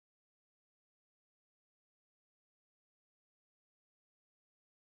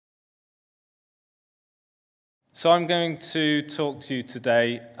So I'm going to talk to you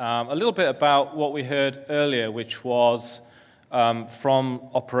today a little bit about what we heard earlier, which was from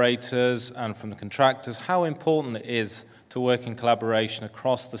operators and from the contractors, how important it is to work in collaboration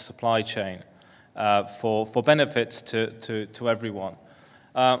across the supply chain for benefits to everyone.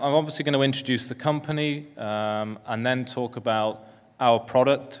 I'm obviously going to introduce the company and then talk about our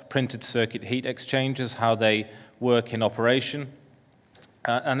product, printed circuit heat exchangers, how they work in operation,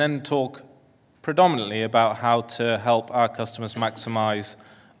 and then talk predominantly about how to help our customers maximize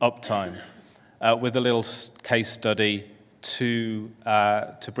uptime with a little case study to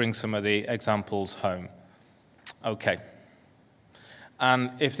bring some of the examples home. Okay.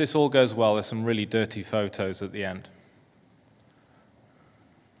 And if this all goes well, there's some really dirty photos at the end.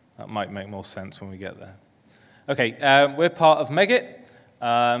 That might make more sense when we get there. Okay, we're part of Meggitt,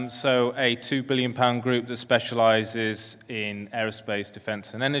 so a £2 billion group that specializes in aerospace,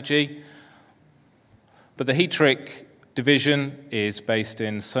 defense, and energy. But the Heatrick division is based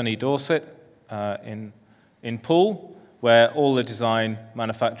in sunny Dorset, in Poole, where all the design,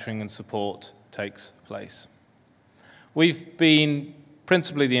 manufacturing, and support takes place. We've been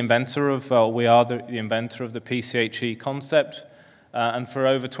principally the inventor of, we are the inventor of the PCHE concept, and for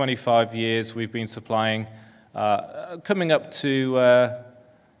over 25 years we've been supplying, coming up to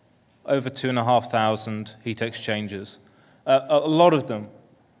over 2,500 heat exchangers, a lot of them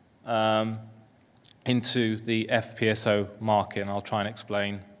into the FPSO market, and I'll try and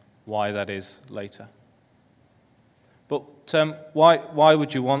explain why that is later. But why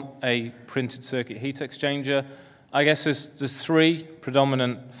would you want a printed circuit heat exchanger? I guess there's three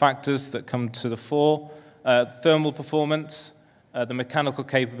predominant factors that come to the fore: thermal performance, the mechanical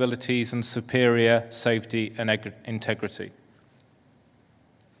capabilities, and superior safety and integrity.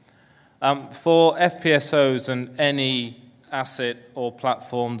 For FPSOs and any asset or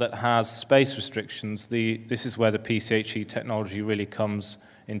platform that has space restrictions, this is where the PCHE technology really comes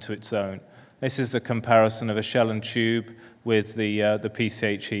into its own. This is a comparison of a shell and tube with the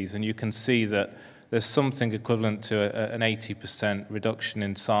PCHEs, and you can see that there's something equivalent to an 80% reduction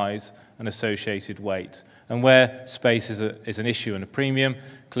in size and associated weight. And where space is an issue and a premium,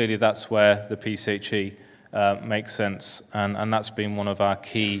 clearly that's where the PCHE makes sense, and that's been one of our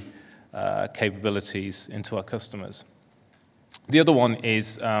key capabilities into our customers. The other one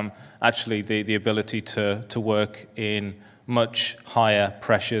is actually the ability to work in much higher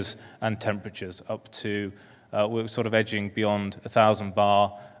pressures and temperatures, up to, we're sort of edging beyond 1,000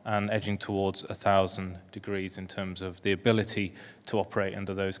 bar and edging towards 1,000 degrees in terms of the ability to operate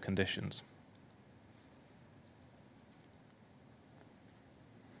under those conditions.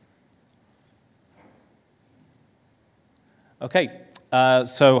 Okay,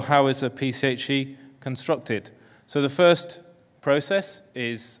 so how is a PCHE constructed? So the first process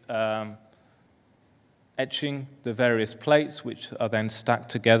is etching the various plates, which are then stacked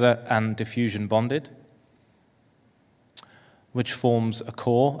together and diffusion bonded, which forms a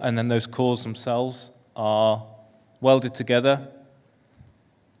core, and then those cores themselves are welded together,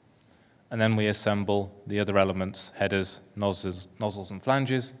 and then we assemble the other elements: headers, nozzles and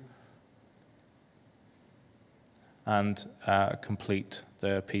flanges, and complete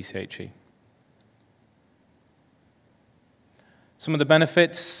the PCHE. Some of the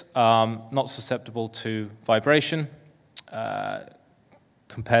benefits are not susceptible to vibration.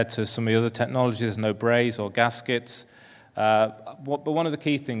 Compared to some of the other technologies, there's no braze or gaskets. But one of the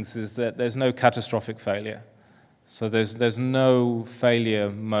key things is that there's no catastrophic failure. So there's no failure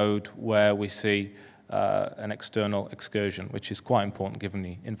mode where we see an external excursion, which is quite important given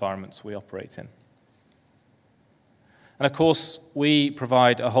the environments we operate in. And of course, we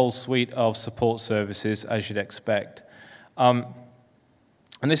provide a whole suite of support services, as you'd expect.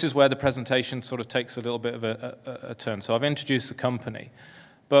 And this is where the presentation sort of takes a little bit of a turn. So I've introduced the company.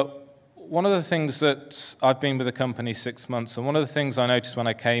 But one of the things that I've been with the company 6 months, and one of the things I noticed when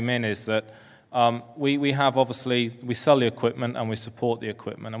I came in is that we have, obviously, we sell the equipment and we support the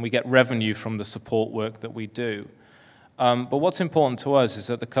equipment, and we get revenue from the support work that we do. But what's important to us is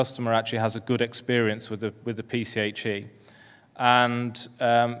that the customer actually has a good experience with the PCHE. And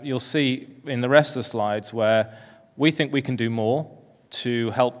you'll see in the rest of the slides where we think we can do more to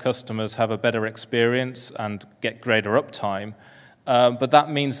help customers have a better experience and get greater uptime. But that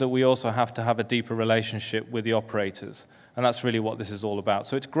means that we also have to have a deeper relationship with the operators. And that's really what this is all about.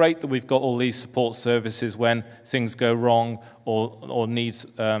 So it's great that we've got all these support services when things go wrong or needs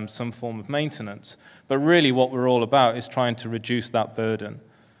some form of maintenance. But really what we're all about is trying to reduce that burden.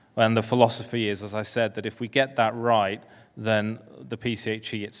 And the philosophy is, as I said, that if we get that right, then the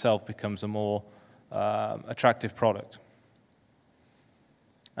PCHE itself becomes a more attractive product.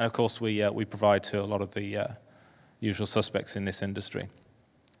 And of course, we provide to a lot of the usual suspects in this industry.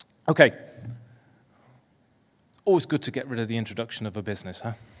 Okay. Always good to get rid of the introduction of a business,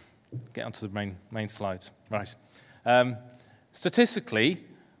 huh? Get onto the main slides. Right. Statistically,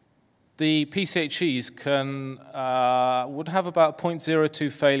 the PCHEs would have about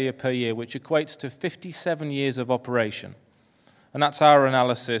 0.02 failure per year, which equates to 57 years of operation. And that's our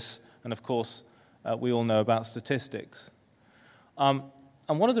analysis, and of course, we all know about statistics. And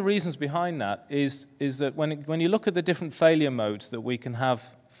one of the reasons behind that is that when you look at the different failure modes that we can have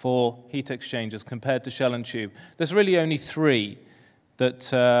for heat exchangers compared to shell and tube, there's really only three that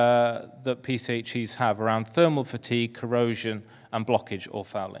PCHEs have around thermal fatigue, corrosion, and blockage or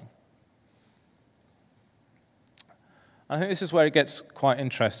fouling. I think this is where it gets quite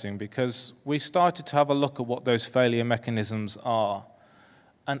interesting, because we started to have a look at what those failure mechanisms are.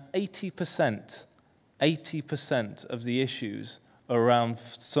 And 80% of the issues are around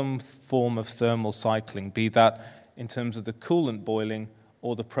some form of thermal cycling, be that in terms of the coolant boiling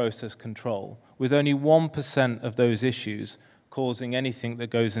or the process control, with only 1% of those issues causing anything that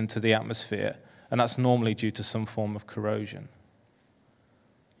goes into the atmosphere, and that's normally due to some form of corrosion.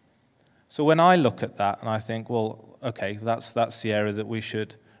 So when I look at that and I think, well, okay, that's the area that we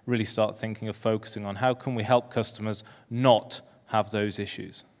should really start thinking of focusing on. How can we help customers not have those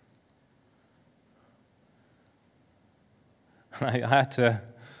issues? I had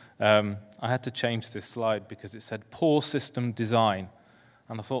to change this slide because it said poor system design,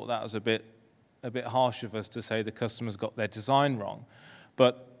 and I thought that was a bit harsh of us to say the customer's got their design wrong.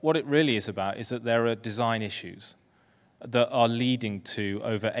 But what it really is about is that there are design issues that are leading to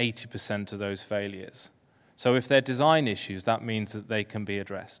over 80% of those failures. So if they're design issues, that means that they can be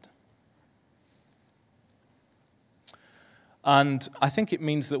addressed. And I think it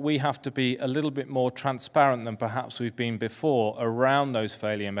means that we have to be a little bit more transparent than perhaps we've been before around those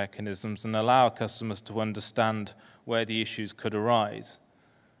failure mechanisms and allow our customers to understand where the issues could arise.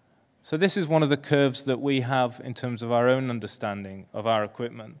 So this is one of the curves that we have in terms of our own understanding of our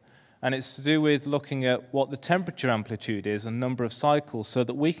equipment. And it's to do with looking at what the temperature amplitude is and number of cycles so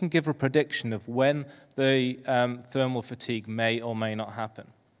that we can give a prediction of when the thermal fatigue may or may not happen.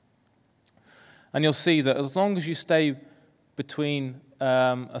 And you'll see that as long as you stay between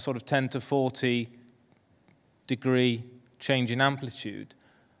a sort of 10 to 40 degree change in amplitude,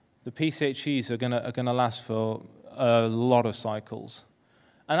 the PCHEs are going to last for a lot of cycles.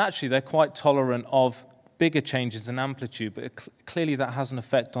 And actually, they're quite tolerant of bigger changes in amplitude, but clearly that has an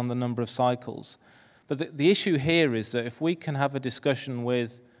effect on the number of cycles. But the issue here is that if we can have a discussion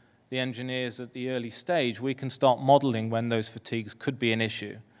with the engineers at the early stage, we can start modeling when those fatigues could be an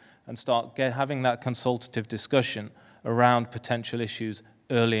issue and start having that consultative discussion around potential issues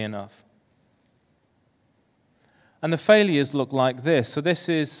early enough. And the failures look like this. So this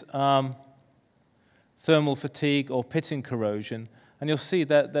is thermal fatigue or pitting corrosion. And you'll see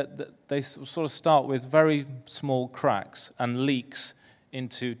that they sort of start with very small cracks and leaks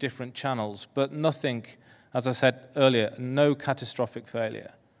into different channels, but nothing, as I said earlier, no catastrophic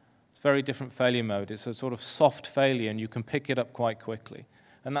failure. It's a very different failure mode. It's a sort of soft failure, and you can pick it up quite quickly.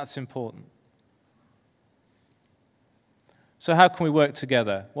 And that's important. So how can we work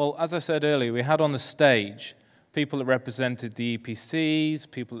together? Well, as I said earlier, we had on the stage people that represented the EPCs,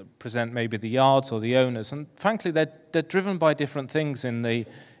 people that present maybe the yards or the owners, and frankly, they're driven by different things in the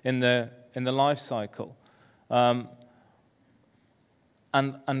life cycle, and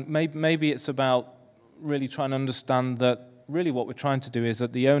maybe it's about really trying to understand that really what we're trying to do is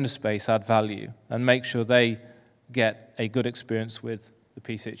at the owner space add value and make sure they get a good experience with the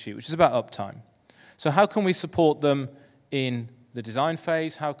PCHE, which is about uptime. So how can we support them in the design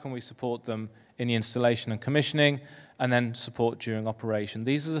phase? How can we support them in the installation and commissioning, and then support during operation?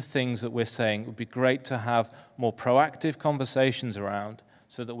 These are the things that we're saying it would be great to have more proactive conversations around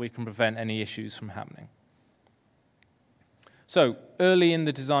so that we can prevent any issues from happening. So early in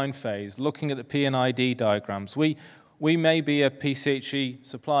the design phase, looking at the P&ID diagrams, we may be a PCHE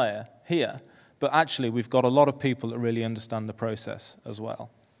supplier here, but actually we've got a lot of people that really understand the process as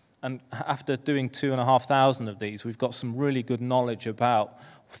well. And after doing 2,500 of these, we've got some really good knowledge about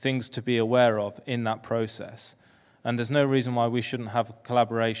things to be aware of in that process. And there's no reason why we shouldn't have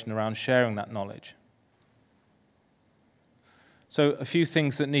collaboration around sharing that knowledge. So a few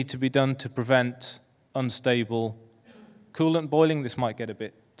things that need to be done to prevent unstable coolant boiling. This might get a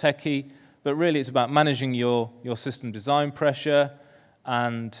bit techie, but really it's about managing your system design pressure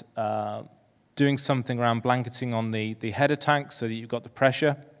and doing something around blanketing on the header tank so that you've got the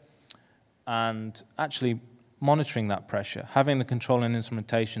pressure, and actually monitoring that pressure, having the control and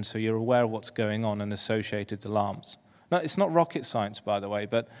instrumentation so you're aware of what's going on and associated alarms. Now, it's not rocket science, by the way,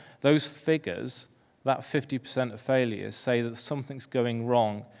 but those figures that 50% of failures say that something's going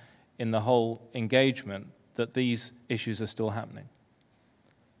wrong in the whole engagement, that these issues are still happening.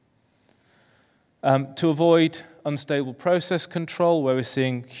 To avoid unstable process control, where we're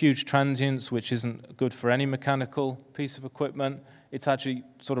seeing huge transients, which isn't good for any mechanical piece of equipment, it's actually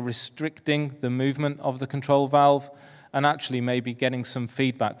sort of restricting the movement of the control valve, and actually maybe getting some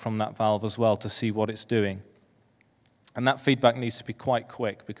feedback from that valve as well to see what it's doing. And that feedback needs to be quite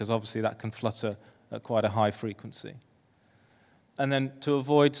quick, because obviously that can flutter at quite a high frequency. And then to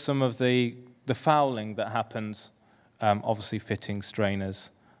avoid some of the fouling that happens, obviously fitting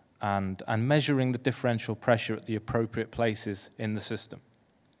strainers and measuring the differential pressure at the appropriate places in the system.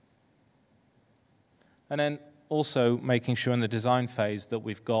 And then also making sure in the design phase that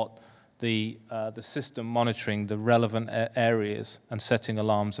we've got the system monitoring the relevant areas and setting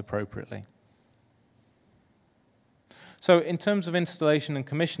alarms appropriately. So in terms of installation and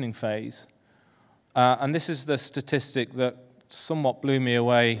commissioning phase, and this is the statistic that somewhat blew me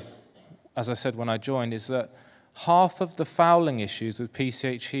away, as I said when I joined, is that half of the fouling issues with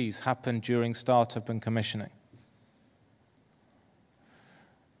PCHEs happen during startup and commissioning.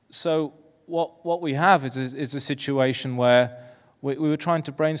 So what we have is a situation where we were trying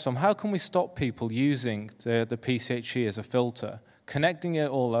to brainstorm, how can we stop people using the PCHE as a filter, connecting it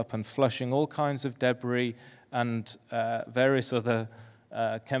all up and flushing all kinds of debris and various other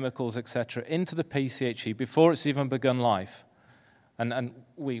chemicals, etc., into the PCHE before it's even begun life. And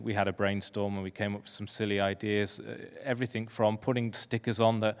we had a brainstorm and we came up with some silly ideas, everything from putting stickers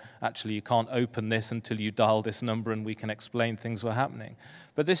on that actually you can't open this until you dial this number and we can explain things were happening.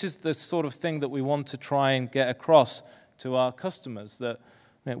 But this is the sort of thing that we want to try and get across to our customers, that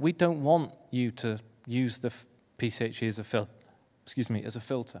we don't want you to use the PCHE as a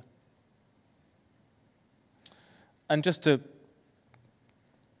filter. And just to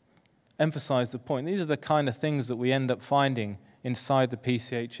emphasize the point, these are the kind of things that we end up finding inside the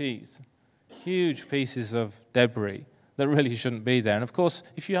PCHEs. Huge pieces of debris that really shouldn't be there. And of course,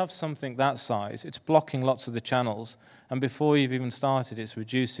 if you have something that size, it's blocking lots of the channels, and before you've even started, it's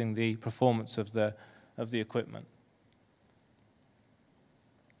reducing the performance of the equipment.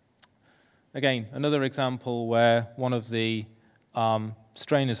 Again, another example where one of the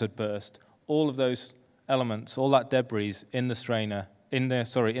strainers had burst. All of those elements, all that debris in the strainer, in the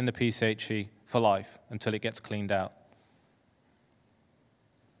PCHE for life until it gets cleaned out.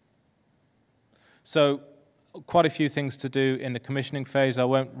 So quite a few things to do in the commissioning phase. I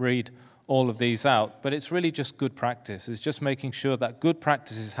won't read all of these out, but it's really just good practice. It's just making sure that good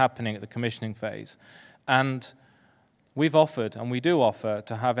practice is happening at the commissioning phase. And we've offered, and we do offer,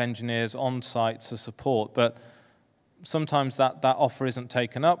 to have engineers on site to support, but sometimes that offer isn't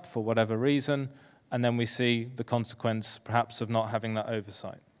taken up for whatever reason, and then we see the consequence, perhaps, of not having that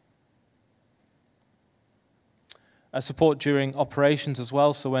oversight. Support during operations as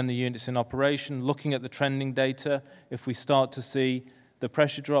well, so when the unit's in operation, looking at the trending data, if we start to see the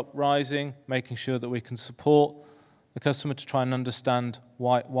pressure drop rising, making sure that we can support the customer to try and understand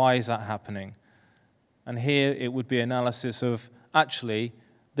why is that happening. And here it would be analysis of, actually,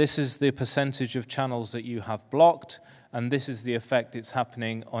 this is the percentage of channels that you have blocked, and this is the effect it's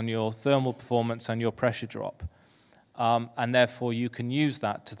happening on your thermal performance and your pressure drop. And therefore, you can use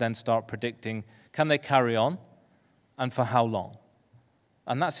that to then start predicting, can they carry on, and for how long?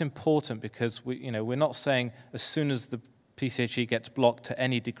 And that's important because we're not saying as soon as the PCHE gets blocked to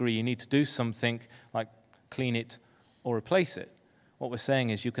any degree, you need to do something like clean it or replace it. What we're saying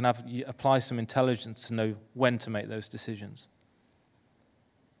is you can apply some intelligence to know when to make those decisions.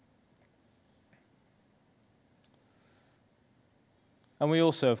 And we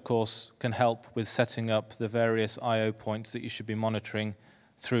also, of course, can help with setting up the various I/O points that you should be monitoring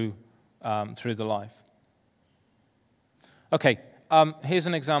through the life. Okay, here's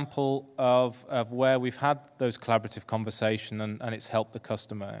an example of where we've had those collaborative conversations and it's helped the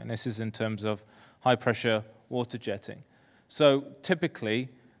customer. And this is in terms of high-pressure water jetting. So typically,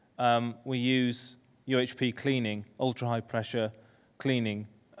 we use UHP cleaning, ultra-high pressure cleaning,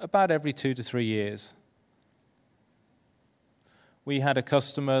 about every 2 to 3 years. We had a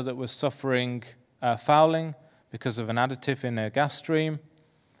customer that was suffering fouling because of an additive in their gas stream.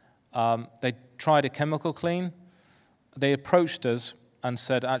 They tried a chemical clean. They approached us and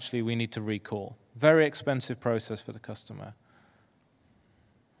said, actually, we need to recall. Very expensive process for the customer.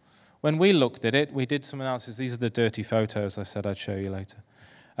 When we looked at it, we did some analysis. These are the dirty photos I said I'd show you later.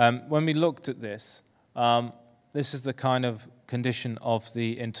 When we looked at this, this is the kind of condition of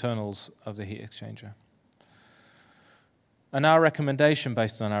the internals of the heat exchanger. And our recommendation,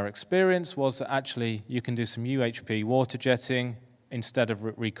 based on our experience, was that actually you can do some UHP water jetting instead of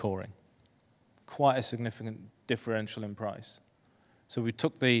recoring. quite a significant differential in price. So we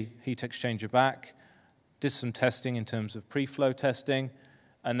took the heat exchanger back, did some testing in terms of pre-flow testing,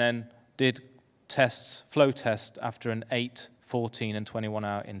 and then did tests, flow tests after an 8, 14, and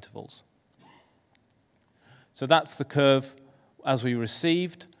 21-hour intervals. So that's the curve as we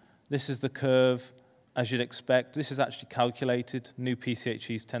received. This is the curve as you'd expect. This is actually calculated. New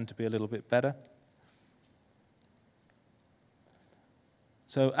PCHEs tend to be a little bit better.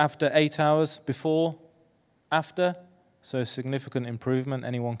 So after 8 hours, before, after, so significant improvement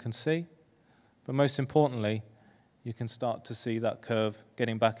anyone can see. But most importantly, you can start to see that curve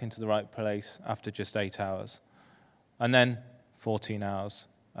getting back into the right place after just 8 hours. And then 14 hours,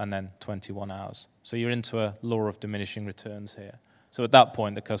 and then 21 hours. So you're into a law of diminishing returns here. So at that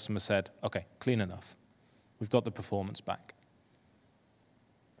point, the customer said, okay, clean enough. We've got the performance back.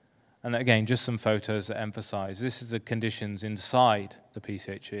 And again, just some photos that emphasize this is the conditions inside the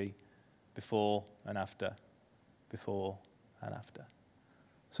PCHE before and after, before and after.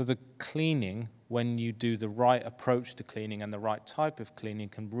 So the cleaning, when you do the right approach to cleaning and the right type of cleaning,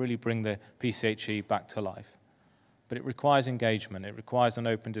 can really bring the PCHE back to life. But it requires engagement. It requires an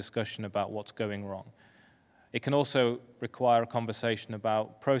open discussion about what's going wrong. It can also require a conversation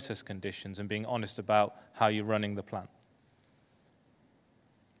about process conditions and being honest about how you're running the plant.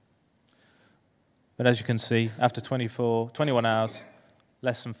 But as you can see, after 21 hours,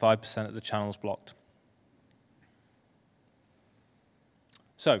 less than 5% of the channels blocked.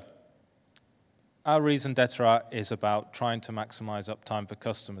 So, our reason d'etre is about trying to maximize uptime for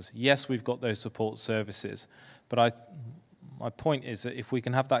customers. Yes, we've got those support services, but my point is that if we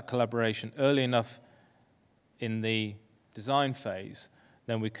can have that collaboration early enough in the design phase,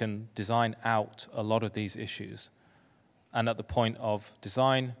 then we can design out a lot of these issues. And at the point of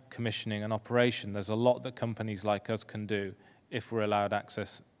design, commissioning, and operation, there's a lot that companies like us can do if we're allowed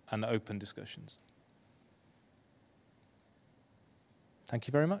access and open discussions. Thank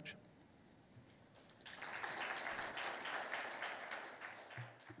you very much.